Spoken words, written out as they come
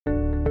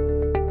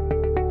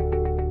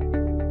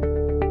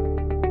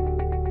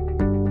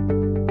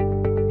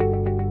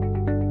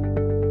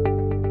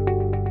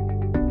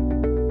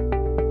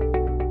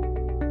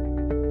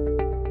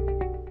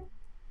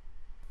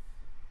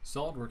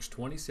SOLIDWORKS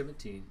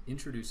 2017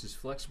 introduces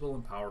flexible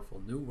and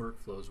powerful new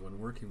workflows when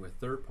working with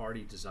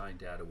third-party design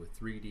data with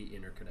 3D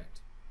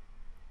Interconnect.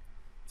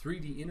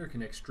 3D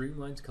Interconnect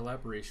streamlines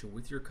collaboration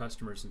with your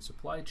customers and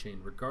supply chain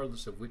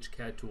regardless of which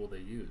CAD tool they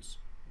use.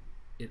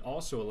 It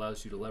also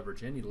allows you to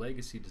leverage any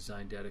legacy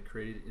design data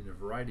created in a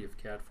variety of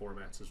CAD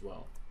formats as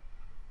well.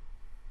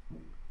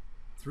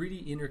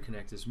 3D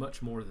Interconnect is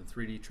much more than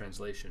 3D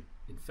translation.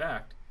 In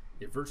fact,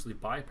 it virtually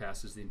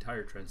bypasses the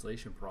entire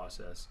translation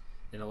process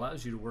and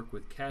allows you to work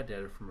with CAD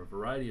data from a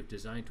variety of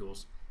design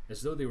tools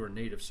as though they were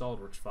native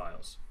SOLIDWORKS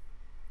files.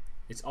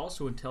 It's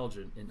also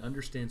intelligent and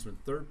understands when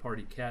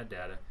third-party CAD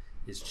data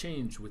is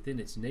changed within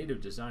its native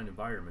design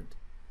environment.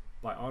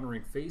 By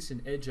honoring face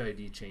and edge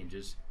ID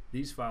changes,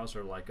 these files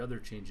are like other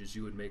changes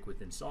you would make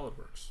within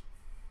SOLIDWORKS.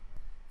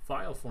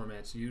 File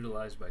formats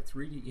utilized by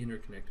 3D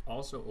Interconnect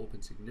also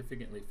open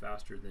significantly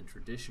faster than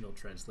traditional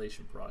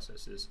translation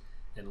processes,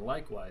 and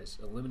likewise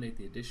eliminate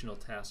the additional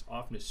tasks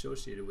often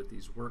associated with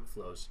these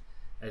workflows,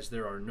 as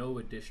there are no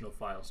additional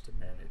files to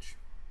manage.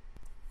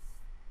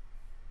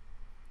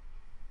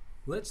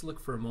 Let's look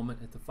for a moment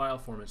at the file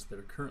formats that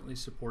are currently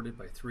supported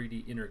by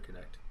 3D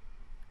Interconnect.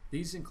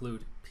 These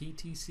include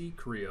PTC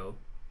Creo,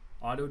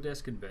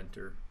 Autodesk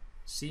Inventor,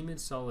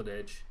 Siemens Solid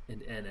Edge,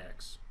 and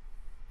NX,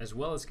 as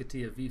well as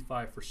CATIA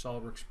V5 for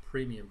SOLIDWORKS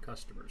Premium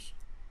customers.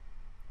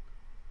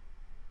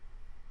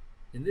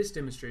 In this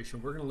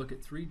demonstration, we're going to look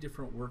at 3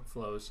 different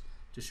workflows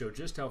to show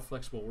just how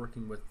flexible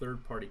working with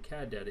third-party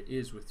CAD data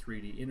is with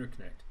 3D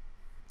Interconnect.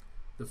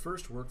 The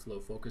first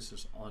workflow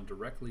focuses on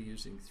directly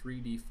using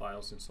 3D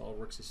files in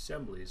SOLIDWORKS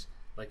assemblies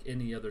like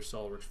any other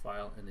SOLIDWORKS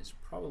file, and is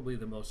probably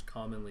the most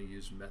commonly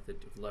used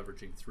method of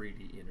leveraging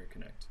 3D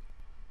Interconnect.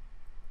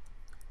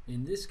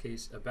 In this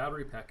case, a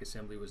battery pack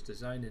assembly was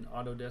designed in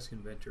Autodesk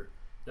Inventor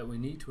that we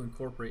need to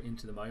incorporate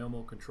into the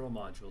Myomo control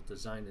module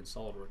designed in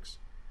SOLIDWORKS.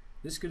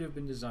 This could have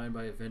been designed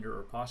by a vendor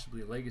or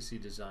possibly legacy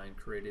design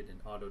created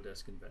in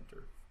Autodesk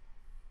Inventor.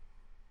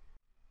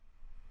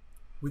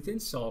 Within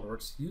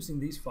SOLIDWORKS, using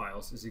these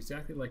files is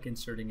exactly like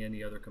inserting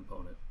any other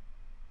component.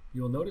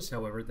 You will notice,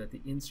 however, that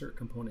the Insert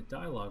Component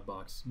dialog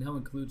box now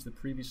includes the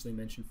previously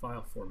mentioned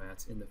file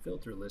formats in the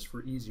filter list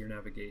for easier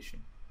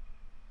navigation.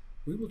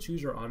 We will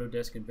choose our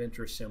Autodesk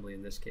Inventor assembly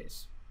in this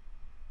case.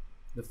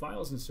 The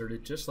file is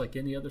inserted just like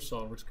any other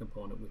SOLIDWORKS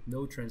component with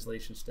no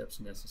translation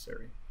steps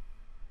necessary.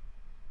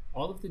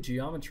 All of the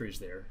geometry is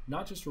there,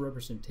 not just a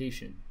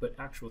representation, but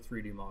actual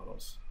 3D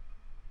models.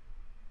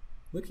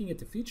 Looking at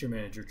the Feature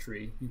Manager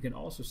tree, you can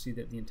also see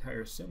that the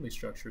entire assembly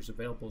structure is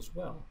available as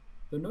well,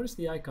 though notice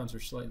the icons are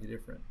slightly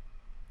different.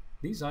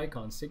 These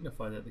icons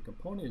signify that the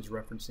component is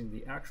referencing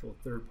the actual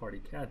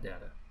third-party CAD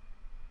data.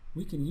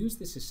 We can use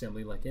this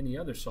assembly like any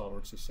other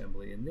SOLIDWORKS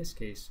assembly, in this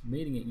case,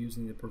 mating it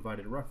using the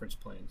provided reference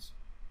planes.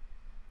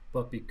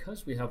 But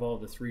because we have all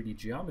the 3D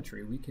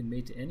geometry, we can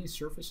mate to any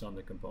surface on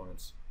the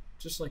components,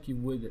 just like you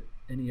would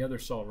any other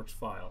SOLIDWORKS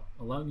file,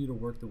 allowing you to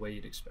work the way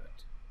you'd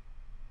expect.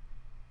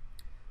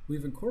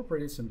 We've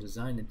incorporated some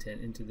design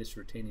intent into this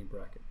retaining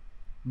bracket.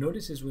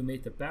 Notice as we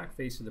mate the back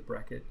face of the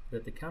bracket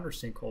that the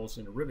countersink holes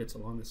and rivets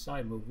along the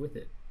side move with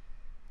it.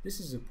 This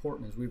is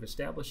important as we've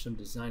established some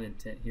design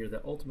intent here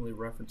that ultimately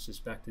references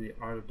back to the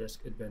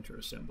Autodesk Inventor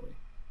assembly.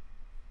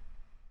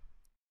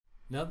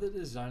 Now that the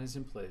design is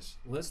in place,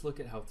 let's look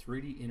at how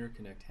 3D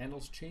Interconnect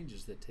handles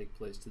changes that take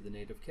place to the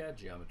native CAD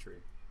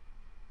geometry.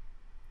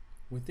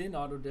 Within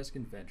Autodesk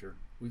Inventor,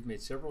 we've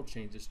made several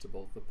changes to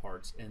both the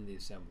parts and the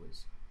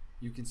assemblies.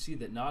 You can see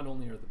that not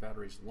only are the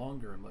batteries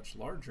longer and much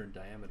larger in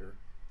diameter,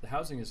 the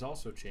housing has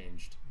also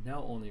changed,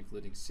 now only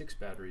including 6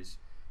 batteries,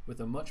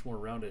 with a much more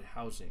rounded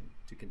housing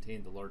to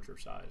contain the larger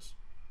size.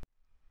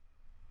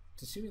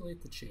 To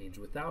simulate the change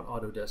without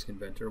Autodesk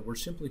Inventor, we're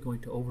simply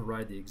going to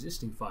override the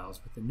existing files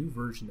with the new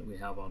version that we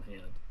have on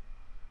hand.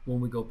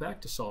 When we go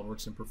back to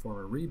SOLIDWORKS and perform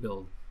a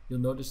rebuild, you'll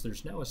notice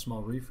there's now a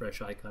small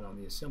refresh icon on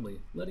the assembly,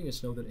 letting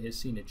us know that it has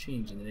seen a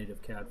change in the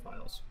native CAD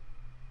files.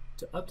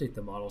 To update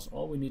the models,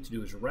 all we need to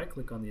do is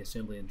right-click on the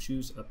assembly and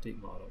choose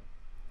Update Model.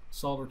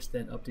 SOLIDWORKS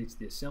then updates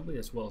the assembly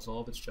as well as all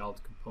of its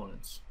child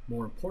components.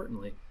 More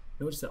importantly,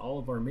 notice that all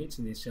of our mates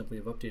in the assembly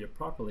have updated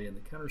properly and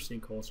the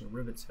countersink holes and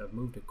rivets have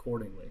moved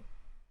accordingly.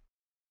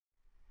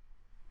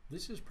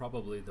 This is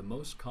probably the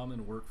most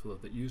common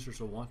workflow that users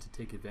will want to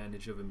take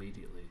advantage of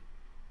immediately,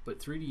 but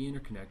 3D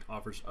Interconnect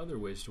offers other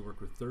ways to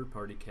work with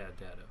third-party CAD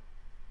data.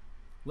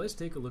 Let's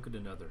take a look at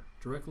another,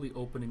 directly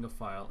opening a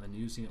file and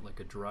using it like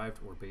a derived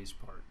or base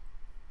part.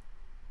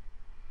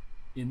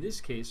 In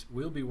this case,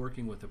 we'll be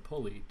working with a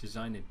pulley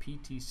designed in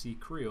PTC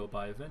Creo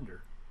by a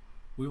vendor.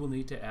 We will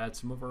need to add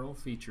some of our own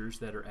features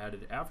that are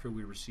added after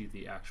we receive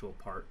the actual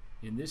part,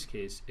 in this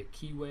case a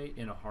keyway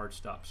and a hard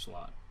stop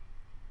slot.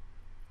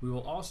 We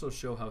will also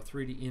show how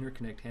 3D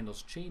Interconnect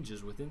handles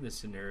changes within this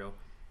scenario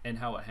and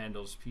how it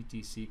handles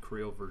PTC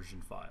Creo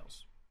version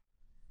files.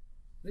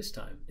 This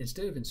time,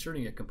 instead of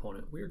inserting a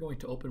component, we are going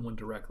to open one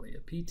directly, a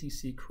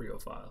PTC Creo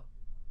file.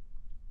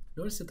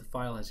 Notice that the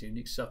file has a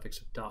unique suffix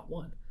of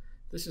 .1.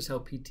 This is how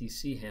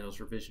PTC handles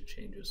revision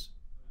changes.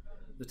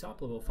 The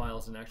top level file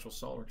is an actual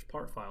SOLIDWORKS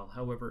part file.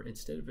 However,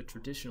 instead of a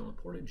traditional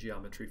imported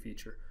geometry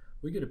feature,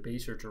 we get a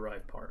base or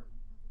derived part.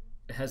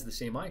 It has the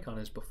same icon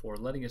as before,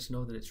 letting us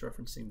know that it's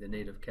referencing the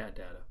native CAD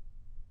data.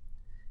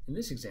 In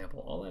this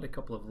example, I'll add a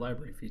couple of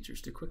library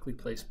features to quickly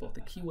place both a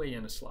keyway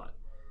and a slot.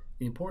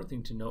 The important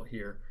thing to note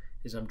here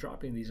is I'm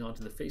dropping these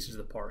onto the faces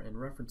of the part and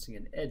referencing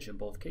an edge in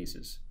both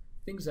cases,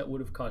 things that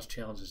would have caused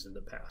challenges in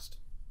the past.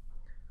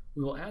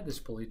 We will add this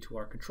pulley to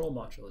our control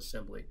module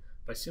assembly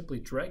by simply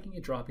dragging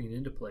and dropping it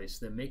into place,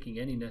 then making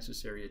any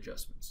necessary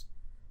adjustments.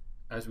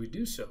 As we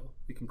do so,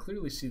 we can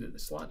clearly see that the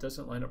slot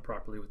doesn't line up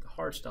properly with the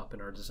hard stop in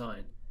our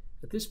design.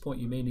 At this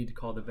point, you may need to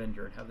call the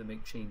vendor and have them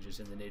make changes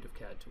in the native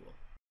CAD tool.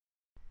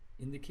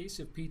 In the case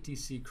of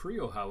PTC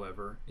Creo,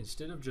 however,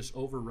 instead of just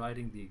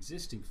overriding the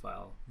existing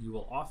file, you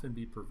will often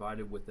be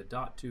provided with a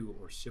 .2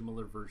 or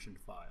similar version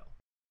file.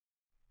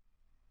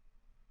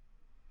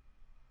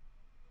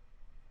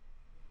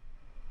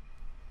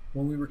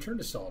 When we return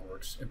to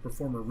SOLIDWORKS and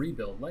perform a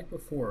rebuild like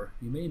before,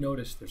 you may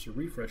notice there's a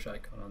refresh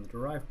icon on the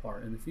derived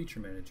part in the Feature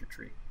Manager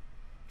tree.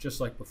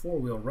 Just like before,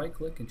 we'll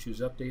right-click and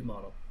choose Update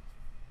Model.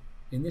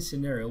 In this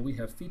scenario, we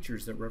have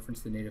features that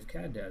reference the native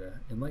CAD data,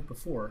 and like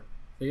before,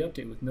 they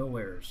update with no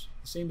errors.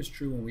 The same is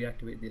true when we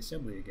activate the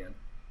assembly again.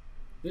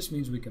 This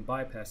means we can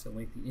bypass the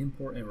lengthy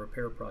import and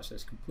repair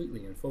process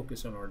completely and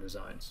focus on our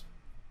designs.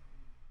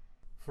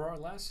 For our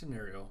last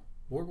scenario,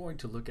 we're going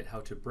to look at how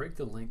to break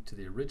the link to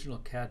the original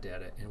CAD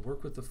data and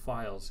work with the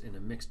files in a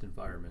mixed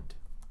environment.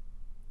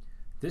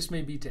 This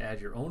may be to add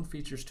your own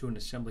features to an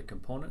assembly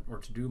component or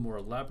to do more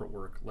elaborate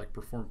work like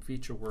perform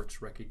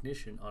FeatureWorks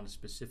recognition on a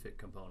specific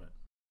component.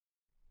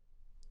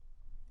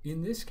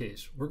 In this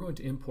case, we're going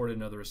to import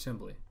another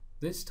assembly,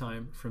 this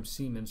time from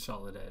Siemens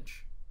Solid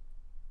Edge.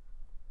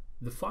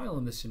 The file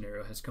in this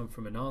scenario has come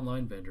from an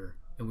online vendor,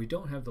 and we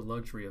don't have the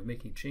luxury of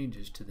making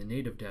changes to the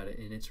native data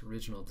in its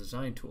original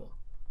design tool.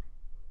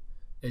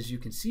 As you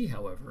can see,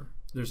 however,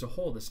 there's a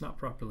hole that's not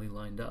properly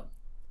lined up.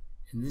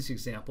 In this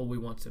example, we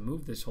want to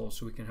move this hole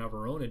so we can have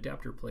our own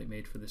adapter plate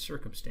made for this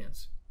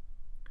circumstance.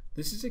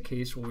 This is a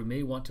case where we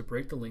may want to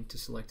break the link to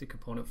selected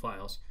component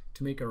files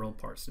to make our own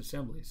parts and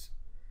assemblies.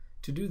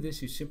 To do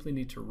this, you simply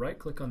need to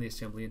right-click on the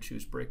assembly and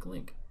choose Break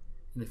Link.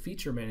 In the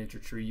Feature Manager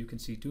tree, you can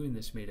see doing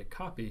this made a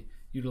copy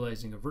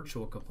utilizing a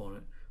virtual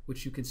component,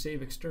 which you can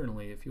save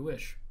externally if you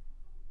wish.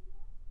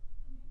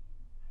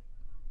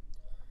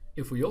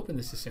 If we open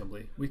this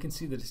assembly, we can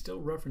see that it still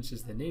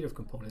references the native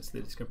components that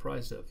it's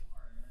comprised of.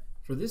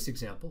 For this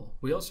example,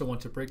 we also want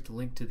to break the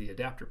link to the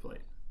adapter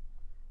plate.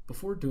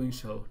 Before doing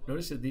so,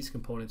 notice that these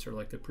components are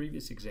like the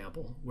previous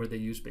example where they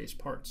use base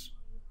parts.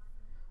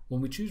 When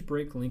we choose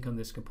Break Link on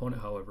this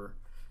component, however,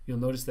 you'll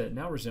notice that it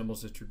now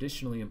resembles a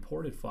traditionally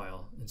imported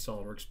file in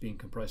SOLIDWORKS being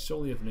comprised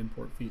solely of an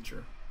import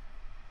feature.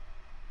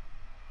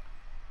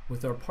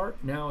 With our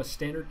part now a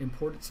standard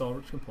imported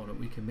SOLIDWORKS component,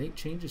 we can make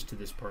changes to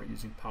this part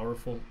using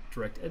powerful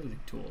direct editing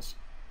tools.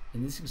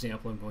 In this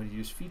example, I'm going to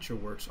use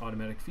FeatureWorks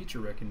automatic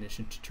feature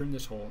recognition to turn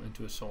this hole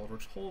into a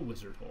SOLIDWORKS hole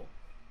wizard hole.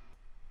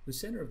 The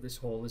center of this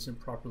hole isn't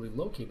properly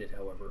located,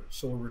 however,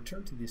 so we'll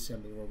return to the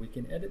assembly where we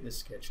can edit this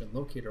sketch and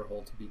locate our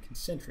hole to be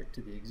concentric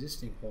to the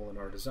existing hole in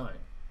our design.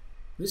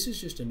 This is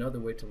just another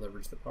way to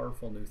leverage the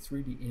powerful new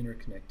 3D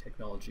interconnect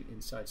technology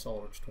inside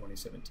SOLIDWORKS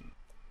 2017.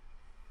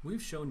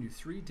 We've shown you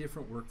 3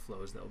 different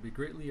workflows that will be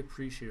greatly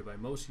appreciated by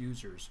most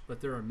users, but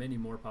there are many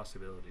more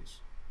possibilities.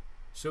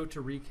 So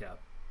to recap,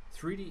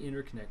 3D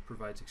Interconnect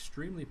provides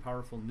extremely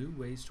powerful new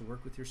ways to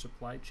work with your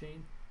supply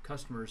chain,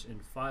 customers,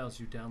 and files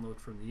you download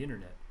from the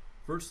internet,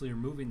 virtually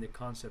removing the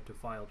concept of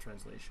file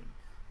translation.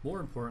 More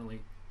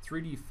importantly,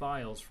 3D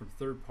files from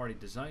third-party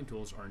design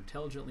tools are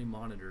intelligently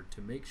monitored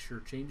to make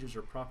sure changes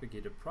are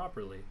propagated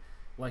properly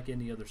like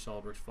any other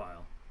SOLIDWORKS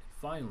file. And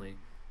finally,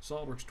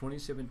 SOLIDWORKS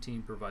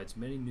 2017 provides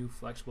many new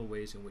flexible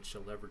ways in which to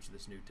leverage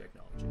this new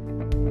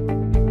technology.